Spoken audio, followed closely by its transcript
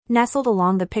Nestled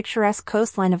along the picturesque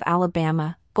coastline of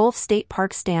Alabama, Gulf State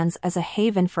Park stands as a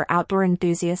haven for outdoor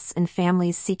enthusiasts and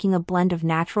families seeking a blend of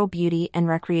natural beauty and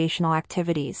recreational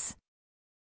activities.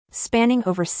 Spanning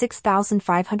over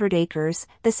 6,500 acres,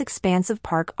 this expansive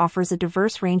park offers a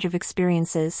diverse range of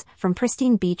experiences, from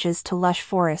pristine beaches to lush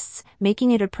forests,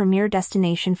 making it a premier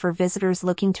destination for visitors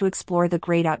looking to explore the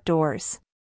great outdoors.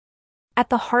 At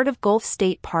the heart of Gulf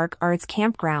State Park are its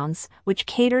campgrounds, which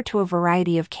cater to a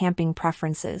variety of camping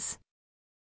preferences.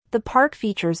 The park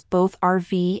features both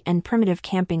RV and primitive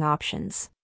camping options.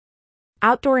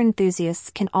 Outdoor enthusiasts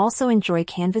can also enjoy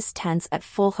canvas tents at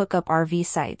full hookup RV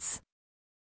sites.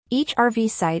 Each RV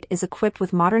site is equipped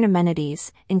with modern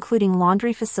amenities, including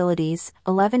laundry facilities,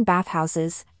 11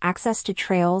 bathhouses, access to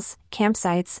trails,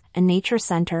 campsites, a nature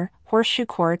center, horseshoe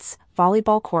courts,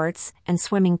 volleyball courts, and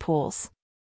swimming pools.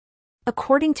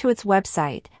 According to its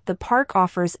website, the park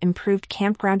offers improved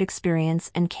campground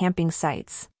experience and camping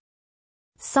sites.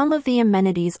 Some of the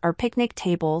amenities are picnic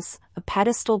tables, a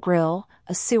pedestal grill,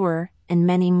 a sewer, and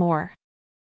many more.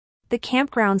 The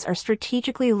campgrounds are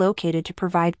strategically located to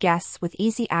provide guests with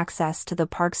easy access to the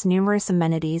park's numerous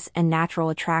amenities and natural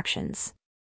attractions.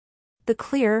 The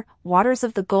clear waters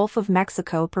of the Gulf of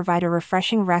Mexico provide a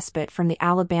refreshing respite from the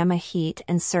Alabama heat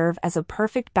and serve as a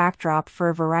perfect backdrop for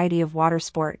a variety of water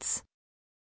sports.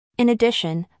 In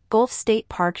addition, Gulf State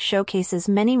Park showcases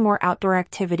many more outdoor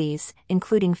activities,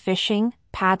 including fishing,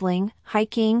 paddling,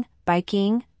 hiking,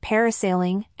 biking,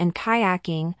 parasailing, and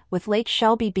kayaking, with Lake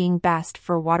Shelby being best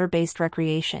for water-based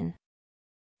recreation.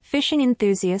 Fishing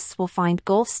enthusiasts will find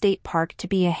Gulf State Park to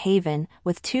be a haven,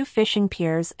 with 2 fishing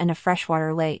piers and a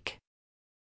freshwater lake.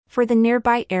 For the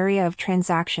nearby area of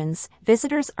transactions,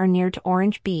 visitors are near to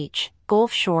Orange Beach,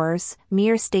 Gulf Shores,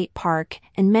 Muir State Park,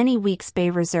 and Many Weeks Bay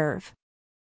Reserve.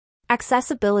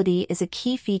 Accessibility is a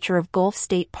key feature of Gulf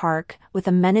State Park, with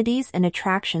amenities and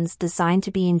attractions designed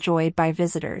to be enjoyed by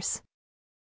visitors.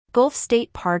 Gulf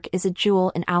State Park is a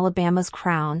jewel in Alabama's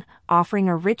crown, offering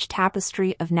a rich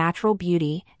tapestry of natural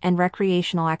beauty and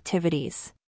recreational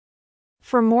activities.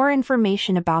 For more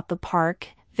information about the park,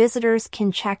 visitors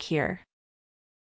can check here.